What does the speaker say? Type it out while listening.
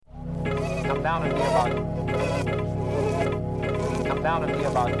Come down and be about it. Come down and be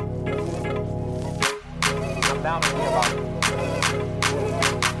about it. Come down and be about it.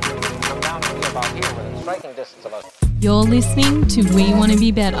 Come down and be about here within striking distance of us. You're listening to We Want to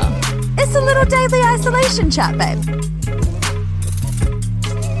Be Better. It's a little daily isolation chat, babe.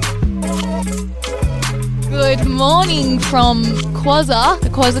 Good morning from Quasar, the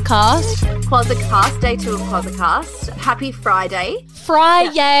Quasarcast. Quasarcast, day 2 of Quasarcast. Happy Friday.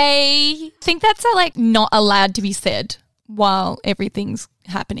 Friday. I think that's not allowed to be said while everything's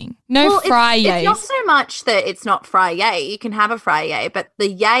happening. No Fridays. It's not so much that it's not Friday. You can have a Friday, but the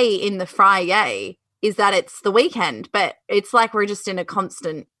yay in the Friday is that it's the weekend, but it's like we're just in a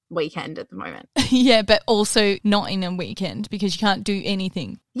constant weekend at the moment. Yeah, but also not in a weekend because you can't do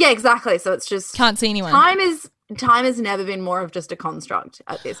anything. Yeah, exactly. So it's just can't see anyone. Time has never been more of just a construct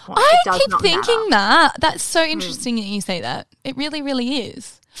at this point. I it does keep not thinking matter. that's so interesting that you say that. It really, really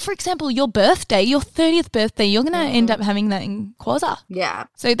is. For example, your birthday, your 30th birthday, you're going to end up having that in Quasar. Yeah.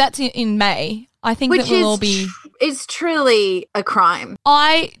 So that's in May. I think that we'll all be... It's truly a crime.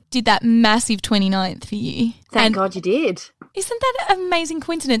 I did that massive 29th for you. Thank God you did. Isn't that an amazing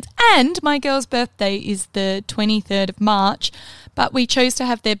coincidence? And my girl's birthday is the 23rd of March, but we chose to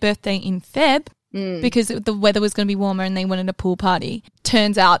have their birthday in Feb because the weather was going to be warmer and they wanted a pool party.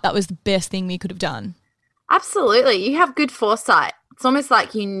 Turns out that was the best thing we could have done. Absolutely. You have good foresight. It's almost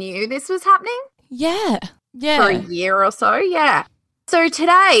like you knew this was happening. Yeah. For a year or so, yeah. So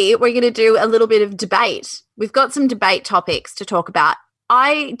today we're going to do a little bit of debate. We've got some debate topics to talk about.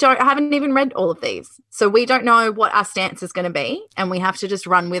 I haven't even read all of these, so we don't know what our stance is going to be, and we have to just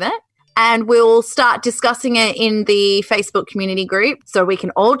run with it. And we'll start discussing it in the Facebook community group so we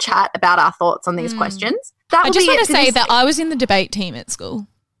can all chat about our thoughts on these questions. I just want to say that I was in the debate team at school.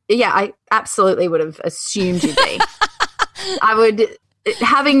 Yeah, I absolutely would have assumed you'd be. I would,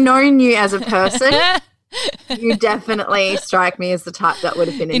 having known you as a person, you definitely strike me as the type that would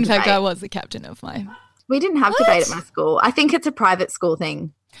have been in debate. In fact, I was the captain of my... We didn't have debate at my school. I think it's a private school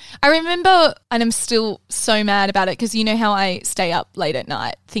thing. I remember, and I'm still so mad about it because you know how I stay up late at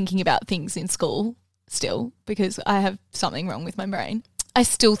night thinking about things in school still because I have something wrong with my brain. I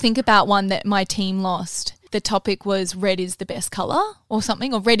still think about one that my team lost. The topic was red is the best colour or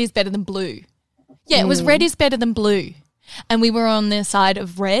something, or red is better than blue. Yeah, it was red is better than blue. And we were on the side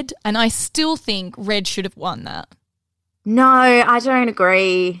of red, and I still think red should have won that. No, I don't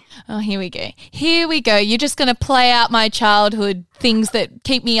agree. Oh, here we go. Here we go. You're just going to play out my childhood things that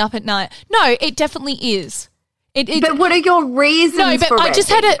keep me up at night. No, it definitely is. But what are your reasons for No, but I just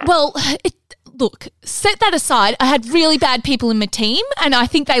had it. Look, set that aside. I had really bad people in my team, and I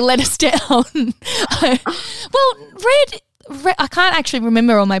think they let us down. Red, I can't actually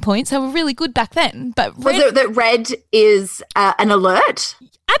remember all my points. They were really good back then. But Was it that red is an alert?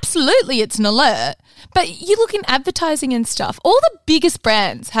 Absolutely, it's an alert. But you look in advertising and stuff, all the biggest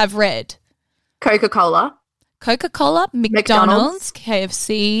brands have red. Coca-Cola, McDonald's,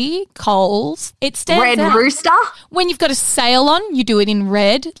 KFC, Coles. It stands Red out. Rooster. When you've got a sale on, you do it in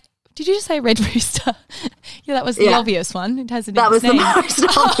red. Did you just say Red Rooster? Yeah, that was the obvious one. It has an That was name. the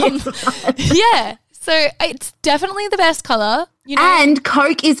most obvious one. Yeah. So it's definitely the best colour. You know? And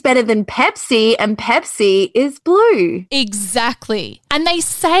Coke is better than Pepsi, and Pepsi is blue. Exactly. And they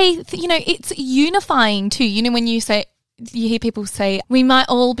say, it's unifying too. You know, when you hear people say, we might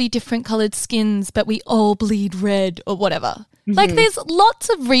all be different coloured skins, but we all bleed red or whatever. Mm-hmm. Like there's lots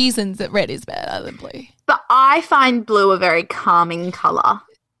of reasons that red is better than blue. But I find blue a very calming colour.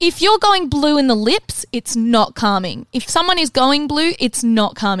 If you're going blue in the lips, it's not calming. If someone is going blue, it's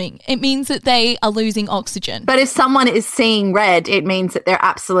not calming. It means that they are losing oxygen. But if someone is seeing red, it means that they're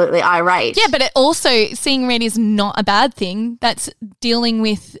absolutely irate. Yeah, but seeing red is not a bad thing. That's dealing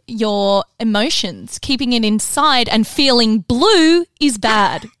with your emotions. Keeping it inside and feeling blue is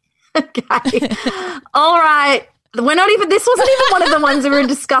bad. Okay. All right. This wasn't even one of the ones we were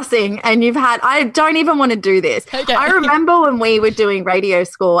discussing, and I don't even want to do this. Okay. I remember when we were doing radio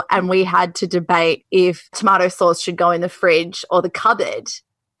school and we had to debate if tomato sauce should go in the fridge or the cupboard,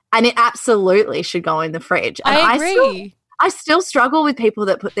 and it absolutely should go in the fridge. And I agree. I still struggle with people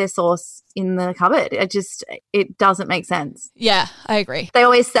that put their sauce in the cupboard. It doesn't make sense. Yeah, I agree. They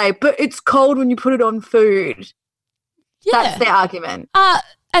always say, but it's cold when you put it on food. Yeah. That's their argument.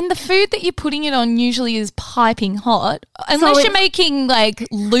 And the food that you're putting it on usually is piping hot, unless you're making like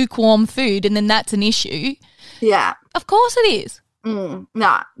lukewarm food, and then that's an issue. Yeah. Of course it is.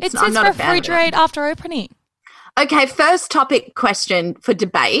 No. It says refrigerate after opening. Okay, first topic question for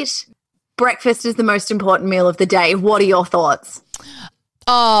debate. Breakfast is the most important meal of the day. What are your thoughts?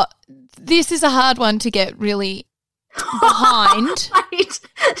 This is a hard one to get really behind. Wait,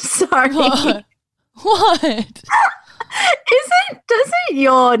 so Sorry. What? Doesn't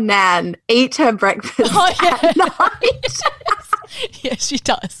your nan eat her breakfast at night? Yes, she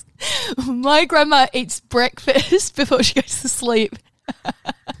does. My grandma eats breakfast before she goes to sleep.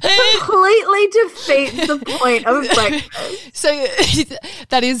 Completely defeats the point of breakfast. So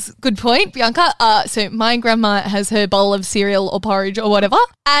that is good point, Bianca. So my grandma has her bowl of cereal or porridge or whatever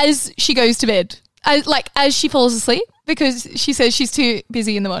as she goes to bed, as she falls asleep, because she says she's too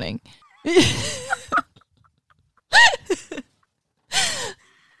busy in the morning.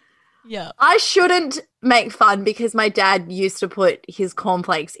 Yeah. I shouldn't make fun because my dad used to put his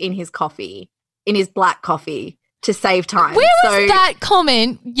cornflakes in his coffee, in his black coffee, to save time. Where was that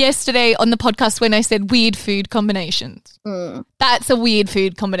comment yesterday on the podcast when I said weird food combinations? That's a weird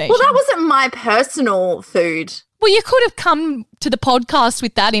food combination. Well, that wasn't my personal food. Well, you could have come to the podcast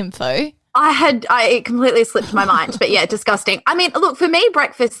with that info. It completely slipped my mind. But yeah, disgusting. I mean, look, for me,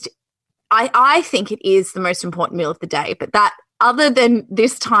 breakfast, I think it is the most important meal of the day. But that, other than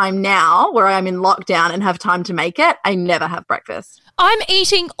this time now where I'm in lockdown and have time to make it, I never have breakfast. I'm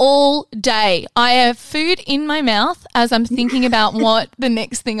eating all day. I have food in my mouth as I'm thinking about what the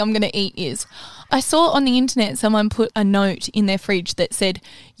next thing I'm going to eat is. I saw on the internet someone put a note in their fridge that said,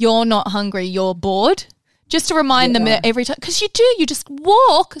 "You're not hungry, you're bored." Just to remind them that every time, because you just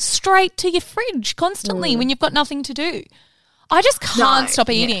walk straight to your fridge constantly when you've got nothing to do. I just can't stop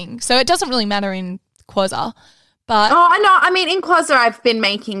eating. So it doesn't really matter in Quasar. But I know. I mean, in Quasar, I've been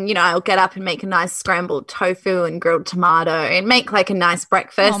making, I'll get up and make a nice scrambled tofu and grilled tomato and make like a nice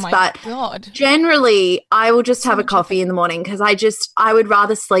breakfast. Oh my but God. Generally, I will just have a coffee in the morning because I would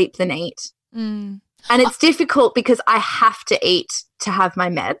rather sleep than eat. And it's difficult because I have to eat to have my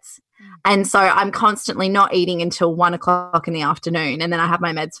meds. And so I'm constantly not eating until 1 o'clock in the afternoon, and then I have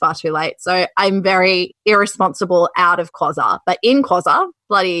my meds far too late. So I'm very irresponsible out of Quasar. But in Quasar,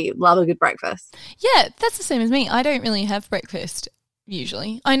 bloody love a good breakfast. Yeah, that's the same as me. I don't really have breakfast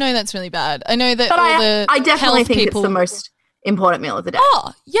usually. I know that's really bad. I know that But I definitely health think people, it's the most important meal of the day.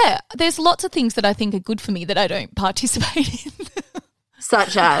 Oh, yeah. There's lots of things that I think are good for me that I don't participate in.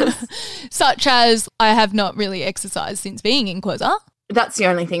 Such as I have not really exercised since being in Quasar. That's the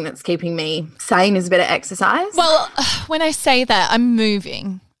only thing that's keeping me sane is a bit of exercise. Well, when I say that, I'm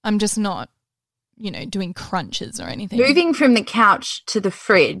moving. I'm just not, doing crunches or anything. Moving from the couch to the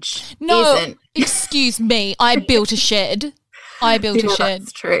fridge isn't. Excuse me. I built a shed.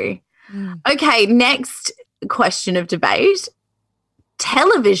 That's true. Okay, next question of debate.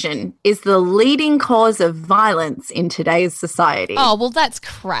 Television is the leading cause of violence in today's society. Oh, well, that's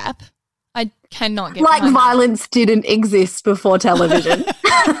crap. I cannot get like violence didn't exist before television.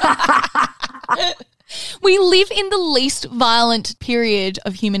 We live in the least violent period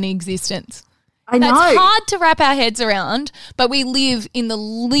of human existence. I know. That's hard to wrap our heads around, but we live in the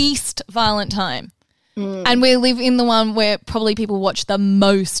least violent time. And we live in the one where probably people watch the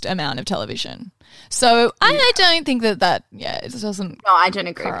most amount of television. So I don't think it doesn't No, I don't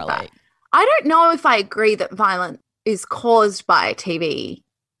agree with that. I don't know if I agree that violence is caused by TV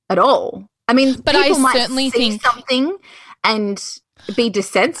at all. I mean, but people might certainly think something and be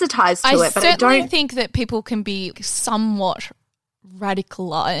desensitized to it, but I don't think that people can be somewhat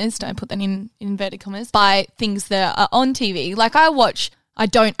radicalized, I put that in inverted commas, by things that are on TV. Like I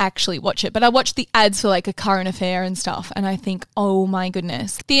don't actually watch it, but I watch the ads for like A Current Affair and stuff, and I think, oh my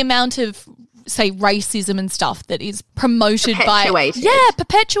goodness, the amount of, say, racism and stuff that is promoted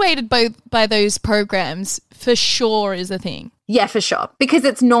perpetuated by those programs for sure is a thing. Yeah, for sure, because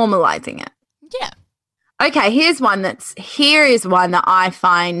it's normalizing it. Yeah. Okay, here is one that I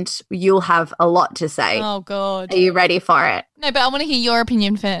find you'll have a lot to say. Oh, God. Are you ready for it? No, but I want to hear your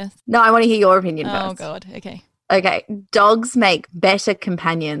opinion first. No, I want to hear your opinion first. Oh, God. Okay. Okay, dogs make better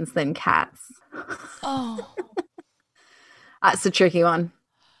companions than cats. Oh. That's a tricky one.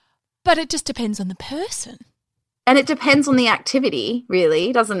 But it just depends on the person. And it depends on the activity,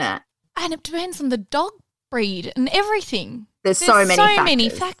 really, doesn't it? And it depends on the dog breed and everything. There's so many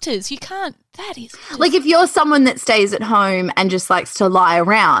factors. You can't, that is. Like if you're someone that stays at home and just likes to lie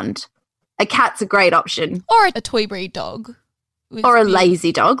around, a cat's a great option. Or a toy breed dog. Or a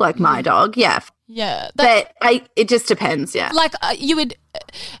lazy dog like my dog, yeah. Yeah. But it just depends, yeah. Like you would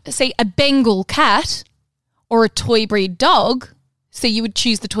say a Bengal cat or a toy breed dog. So you would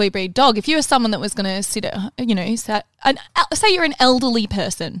choose the toy breed dog. If you were someone that was going to sit at, say you're an elderly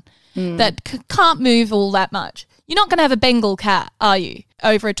person that can't move all that much, you're not going to have a Bengal cat, are you,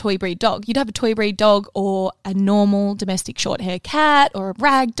 over a toy breed dog? You'd have a toy breed dog or a normal domestic short hair cat or a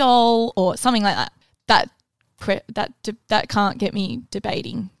rag doll or something like that. That can't get me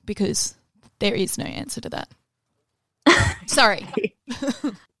debating because there is no answer to that. Sorry.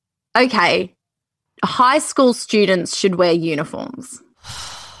 Okay, high school students should wear uniforms.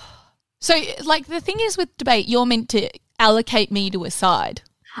 So, like, the thing is with debate, you're meant to allocate me to a side.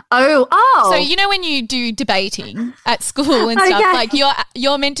 Oh. So, you know when you do debating at school and stuff, Okay. like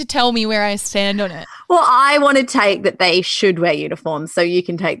you're meant to tell me where I stand on it. Well, I want to take that they should wear uniforms, so you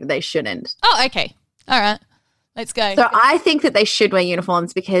can take that they shouldn't. Oh, okay. All right. Let's go. So I think that they should wear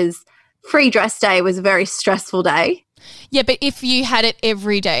uniforms because Free Dress Day was a very stressful day. Yeah, but if you had it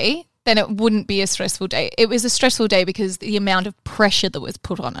every day, then it wouldn't be a stressful day. It was a stressful day because the amount of pressure that was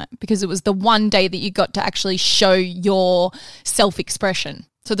put on it, because it was the one day that you got to actually show your self-expression.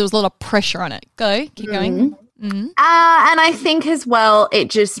 So there was a lot of pressure on it. Keep going. And I think as well, it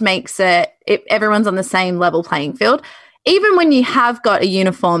just makes it everyone's on the same level playing field. Even when you have got a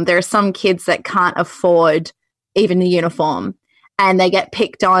uniform, there are some kids that can't afford even the uniform and they get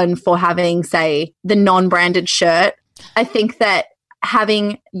picked on for having, say, the non-branded shirt. I think that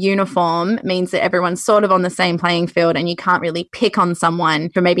having uniform means that everyone's sort of on the same playing field and you can't really pick on someone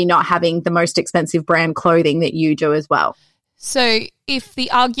for maybe not having the most expensive brand clothing that you do as well. So if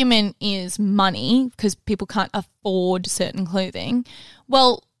the argument is money, because people can't afford certain clothing,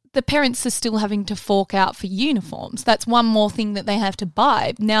 well, the parents are still having to fork out for uniforms. That's one more thing that they have to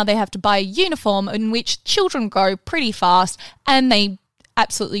buy. Now they have to buy a uniform in which children grow pretty fast and they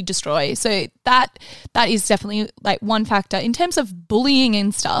absolutely destroy. So that is definitely like one factor. In terms of bullying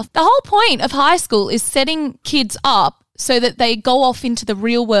and stuff, the whole point of high school is setting kids up so that they go off into the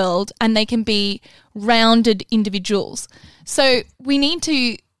real world and they can be rounded individuals. So we need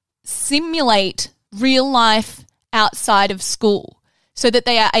to simulate real life outside of school so that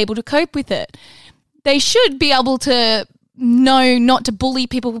they are able to cope with it. They should be able to know not to bully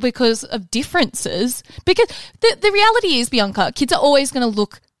people because of differences, because the reality is, Bianca, kids are always going to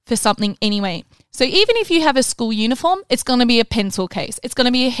look for something anyway. So even if you have a school uniform, it's going to be a pencil case. It's going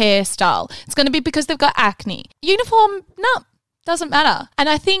to be a hairstyle. It's going to be because they've got acne. Uniform, no, doesn't matter. And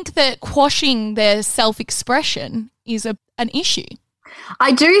I think that quashing their self-expression is an issue.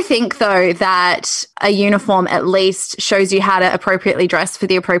 I do think, though, that a uniform at least shows you how to appropriately dress for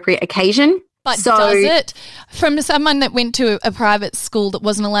the appropriate occasion. But does it? From someone that went to a private school that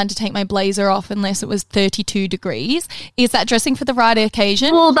wasn't allowed to take my blazer off unless it was 32 degrees, is that dressing for the right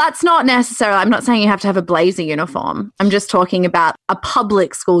occasion? Well, that's not necessarily. I'm not saying you have to have a blazer uniform. I'm just talking about a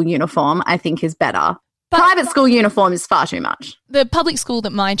public school uniform, I think, is better. Private school uniform is far too much. The public school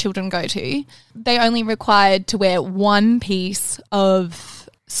that my children go to, they only required to wear one piece of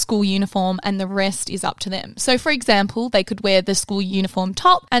school uniform and the rest is up to them. So, for example, they could wear the school uniform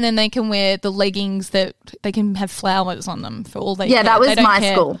top and then they can wear the leggings that they can have flowers on them for all they care. Yeah, that was my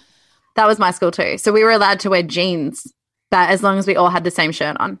care. school. That was my school too. So we were allowed to wear jeans, but as long as we all had the same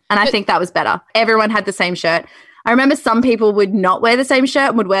shirt on. And I think that was better. Everyone had the same shirt. I remember some people would not wear the same shirt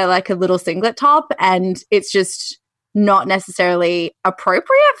and would wear like a little singlet top, and it's just not necessarily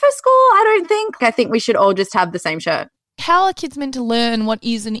appropriate for school, I don't think. I think we should all just have the same shirt. How are kids meant to learn what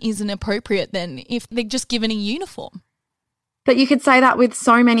is and isn't appropriate then if they're just given a uniform? But you could say that with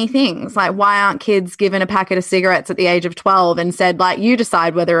so many things. Like, why aren't kids given a packet of cigarettes at the age of 12 and said, like, you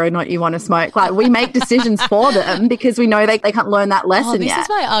decide whether or not you want to smoke? Like, we make decisions for them because we know they can't learn that lesson yet. This is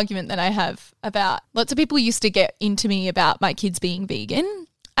my argument that I have about lots of people used to get into me about my kids being vegan.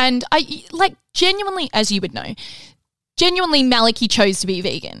 And I, like, genuinely, as you would know, genuinely Maliki chose to be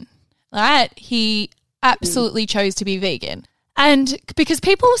vegan. All right? He absolutely chose to be vegan. And because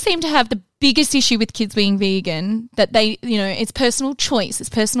people seem to have the biggest issue with kids being vegan, that they, you know, it's personal choice, it's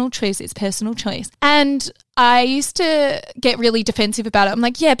personal choice, it's personal choice. And I used to get really defensive about it. I'm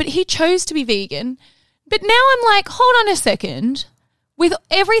like, yeah, but he chose to be vegan. But now I'm like, hold on a second. With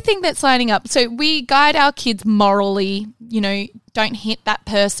everything that's lining up, so we guide our kids morally, you know, don't hit that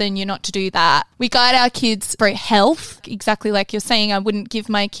person, you're not to do that. We guide our kids for health, exactly like you're saying. I wouldn't give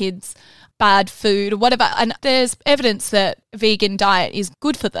my kids bad food or whatever. And there's evidence that a vegan diet is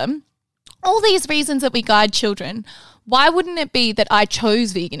good for them. All these reasons that we guide children, why wouldn't it be that I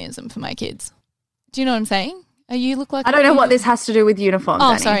chose veganism for my kids? Do you know what I'm saying? You look like... I don't know what this has to do with uniforms.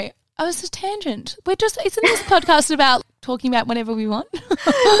 Oh, Annie. sorry. Oh, it's a tangent. Isn't this podcast about talking about whatever we want?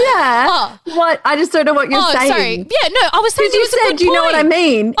 Yeah. Oh. What? I just don't know what you're saying. Sorry. Yeah, no, I was saying Because you said, do you know what I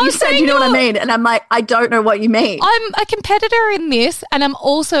mean? You said, you know what I mean? And I'm like, I don't know what you mean. I'm a competitor in this and I'm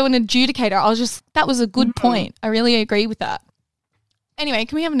also an adjudicator. That was a good point. I really agree with that. Anyway,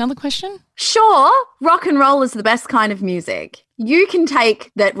 can we have another question? Sure, rock and roll is the best kind of music. You can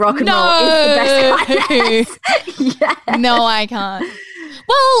take that rock and roll is the best kind of music. Yeah. No, I can't.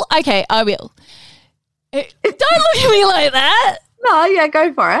 Well, okay, I will. Don't look at me like that. No, yeah,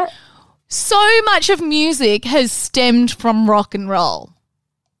 go for it. So much of music has stemmed from rock and roll.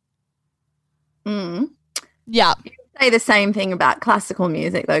 Mm. Yeah. Say the same thing about classical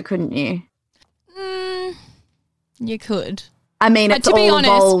music, though, couldn't you? You could. I mean, But it's to be all honest,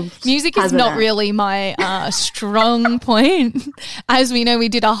 evolved, music is hasn't not it? really my strong point. As we know, we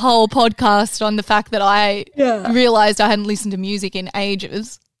did a whole podcast on the fact that I realised I hadn't listened to music in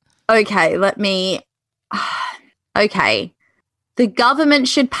ages. Okay, okay. The government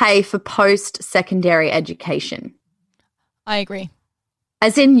should pay for post-secondary education. I agree.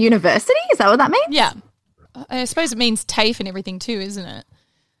 As in university? Is that what that means? Yeah. I suppose it means TAFE and everything too, isn't it?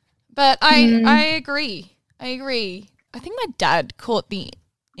 But I agree. I think my dad caught the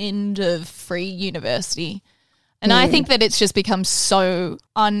end of free university. And I think that it's just become so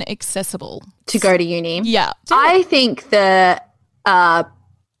unaccessible. To go to uni? Yeah. I think the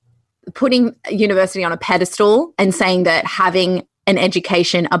putting university on a pedestal and saying that having an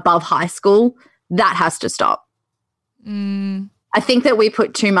education above high school, that has to stop. I think that we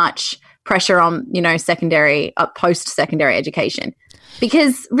put too much pressure on, secondary, post-secondary education.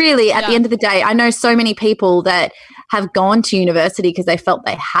 Because really, at the end of the day, I know so many people that have gone to university because they felt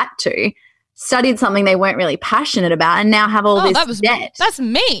they had to, studied something they weren't really passionate about, and now have all this debt. That's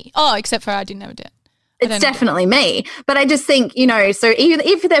me. Oh, except for I didn't have a debt. It's definitely me. But I just think, so even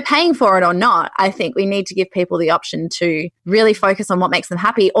if they're paying for it or not, I think we need to give people the option to really focus on what makes them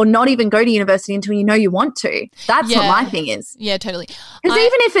happy, or not even go to university until you want to. That's what my thing is. Yeah, totally. Because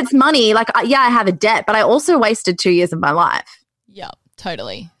even if it's money, I have a debt, but I also wasted 2 years of my life. Yeah,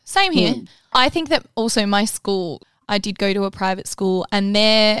 totally. Same here. I think that also my school, I did go to a private school, and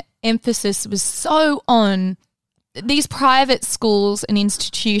their emphasis was so on these private schools and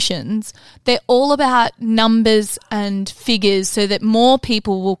institutions. They're all about numbers and figures so that more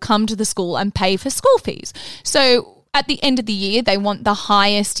people will come to the school and pay for school fees. So at the end of the year, they want the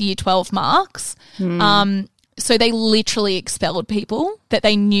highest year 12 marks. So they literally expelled people that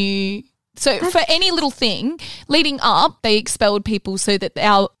they knew. So for any little thing leading up, they expelled people so that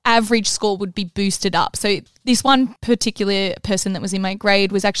our average score would be boosted up. So this one particular person that was in my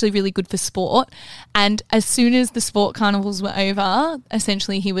grade was actually really good for sport. And as soon as the sport carnivals were over,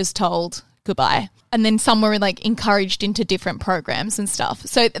 essentially he was told goodbye. And then some were encouraged into different programs and stuff.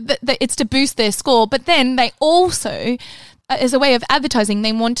 So it's to boost their score. But then they also, as a way of advertising,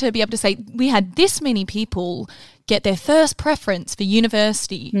 they want to be able to say, we had this many people get their first preference for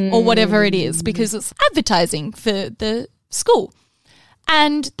university or whatever it is, because it's advertising for the school.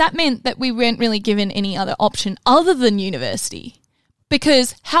 And that meant that we weren't really given any other option other than university,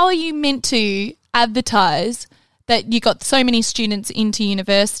 because how are you meant to advertise that you got so many students into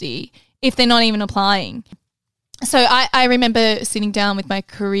university if they're not even applying? So I remember sitting down with my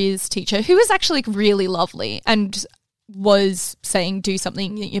careers teacher, who was actually really lovely and was saying do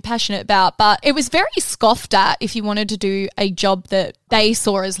something that you're passionate about, but it was very scoffed at if you wanted to do a job that they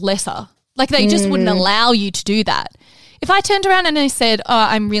saw as lesser. Like they just wouldn't allow you to do that. If I turned around and I said,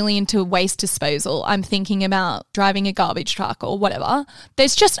 I'm really into waste disposal, I'm thinking about driving a garbage truck or whatever,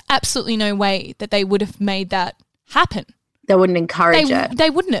 there's just absolutely no way that they would have made that happen. They wouldn't encourage it. They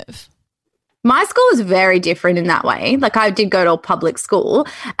wouldn't have. My school was very different in that way. Like I did go to a public school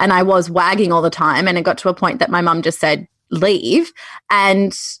and I was wagging all the time, and it got to a point that my mum just said, leave.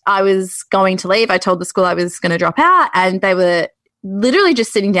 And I was going to leave. I told the school I was going to drop out, and they were literally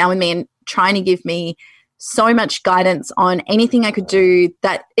just sitting down with me and trying to give me so much guidance on anything I could do,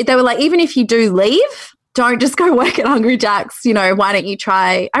 that they were like, even if you do leave, don't just go work at Hungry Jack's, why don't you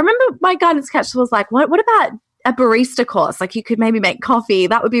try? I remember my guidance counselor was like, what about a barista course? Like you could maybe make coffee.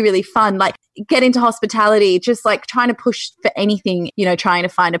 That would be really fun. Like get into hospitality, just like trying to push for anything, trying to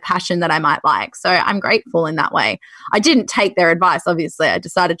find a passion that I might like. So I'm grateful in that way. I didn't take their advice. Obviously, I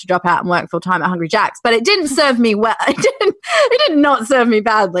decided to drop out and work full time at Hungry Jack's, but it didn't serve me well. It did not serve me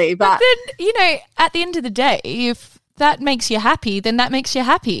badly. But then, at the end of the day, if that makes you happy, then that makes you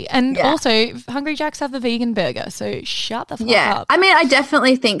happy. And also, Hungry Jack's have a vegan burger, so shut the fuck up. I mean, I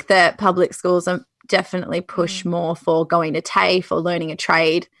definitely think that public schools are definitely push more for going to TAFE or learning a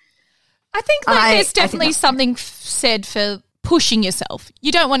trade. I think there's definitely something said for pushing yourself.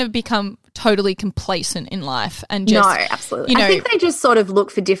 You don't want to become totally complacent in life and just... No, absolutely. I think they just sort of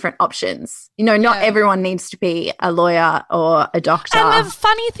look for different options. Not everyone needs to be a lawyer or a doctor. And the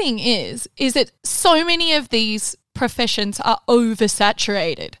funny thing is that so many of these professions are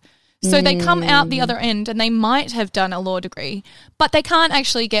oversaturated. So they come out the other end and they might have done a law degree, but they can't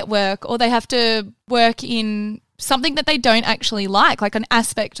actually get work, or they have to work in something that they don't actually like an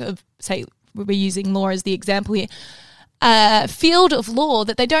aspect of, say, we're using law as the example here, field of law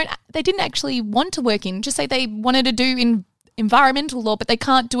that they didn't actually want to work in. Just say they wanted to do in environmental law, but they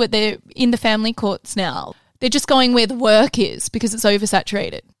can't do it. They're in the family courts now. They're just going where the work is because it's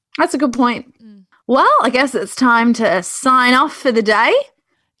oversaturated. That's a good point. Well, I guess it's time to sign off for the day.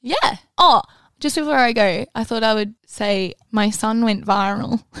 Yeah. Oh, just before I go, I thought I would say my son went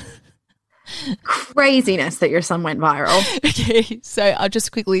viral. Craziness that your son went viral. Okay, so I'll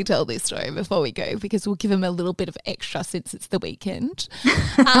just quickly tell this story before we go because we'll give him a little bit of extra since it's the weekend.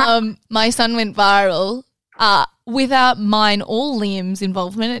 My son went viral without mine or Liam's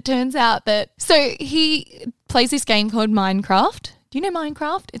involvement. It turns out that – so he plays this game called Minecraft. Do you know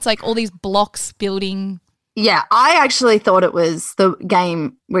Minecraft? It's like all these blocks building – Yeah, I actually thought it was the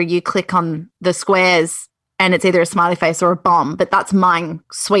game where you click on the squares and it's either a smiley face or a bomb, but that's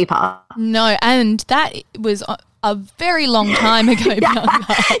Minesweeper. No, and that was a very long time ago.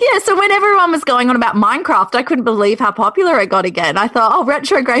 Yeah, so when everyone was going on about Minecraft, I couldn't believe how popular it got again. I thought, oh,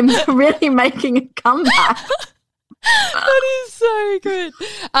 retro games are really making a comeback. That is so good.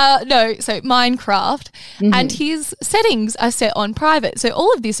 No, so Minecraft and his settings are set on private. So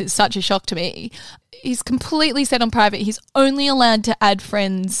all of this is such a shock to me. He's completely set on private. He's only allowed to add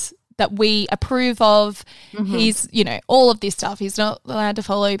friends that we approve of. He's, all of this stuff. He's not allowed to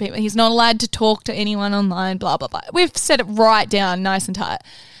follow people. He's not allowed to talk to anyone online, blah, blah, blah. We've set it right down nice and tight.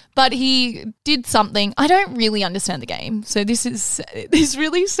 But he did something. I don't really understand the game. So this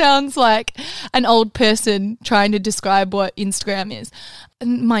really sounds like an old person trying to describe what Instagram is.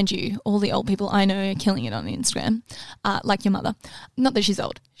 And mind you, all the old people I know are killing it on Instagram, like your mother. Not that she's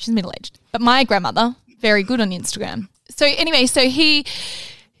old. She's middle-aged. But my grandmother, very good on Instagram. So anyway, so he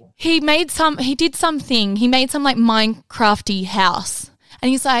made some like Minecrafty house. And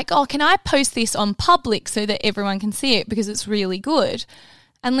he's like, oh, can I post this on public so that everyone can see it because it's really good?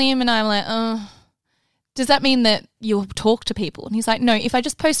 And Liam and I were like, oh, does that mean that you'll talk to people? And he's like, no, if I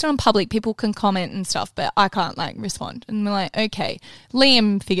just post it on public, people can comment and stuff, but I can't respond. And we're like, okay.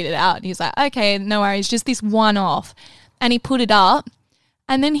 Liam figured it out. And he's like, okay, no worries, just this one off. And he put it up.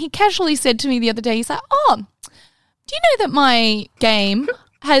 And then he casually said to me the other day, he's like, oh, do you know that my game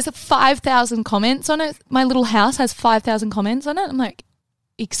has 5,000 comments on it? My little house has 5,000 comments on it. I'm like,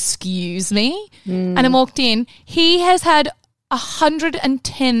 excuse me? And I walked in. He has had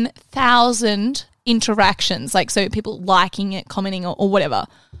 110,000 interactions, so people liking it, commenting or whatever.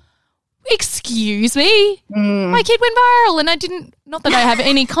 Excuse me? My kid went viral and not that I have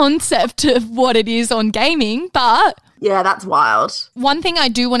any concept of what it is on gaming, but... Yeah, that's wild. One thing I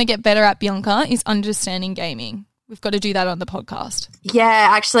do want to get better at, Bianca, is understanding gaming. We've got to do that on the podcast. Yeah,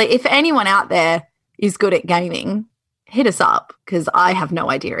 actually, if anyone out there is good at gaming, hit us up because I have no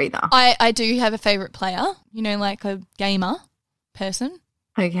idea either. I do have a favourite player, like a gamer person.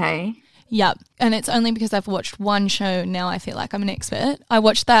 Okay. Yep. And it's only because I've watched one show now I feel like I'm an expert. I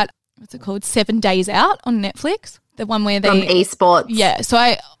watched that, what's it called, 7 Days Out on Netflix, the one where they... From esports. Yeah. So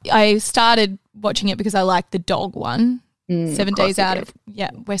I started watching it because I like the dog one, 7 Days Out of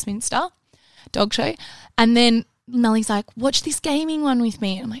Westminster, dog show. And then Melly's like, watch this gaming one with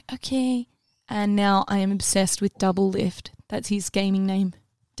me. And I'm like, okay. And now I am obsessed with Double Lift. That's his gaming name,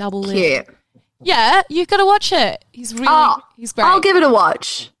 Double Lift. Cute. Yeah, you've got to watch it. He's great. I'll give it a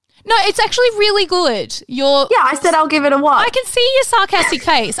watch. No, it's actually really good. I said I'll give it a watch. I can see your sarcastic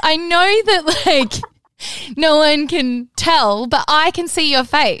face. I know that no one can tell, but I can see your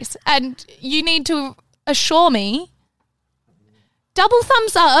face. And you need to assure me double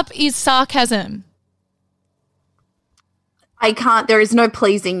thumbs up is sarcasm. I can't. There is no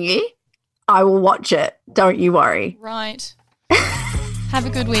pleasing you. I will watch it. Don't you worry. Right. Have a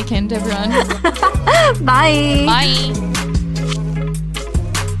good weekend, everyone. Bye. Bye.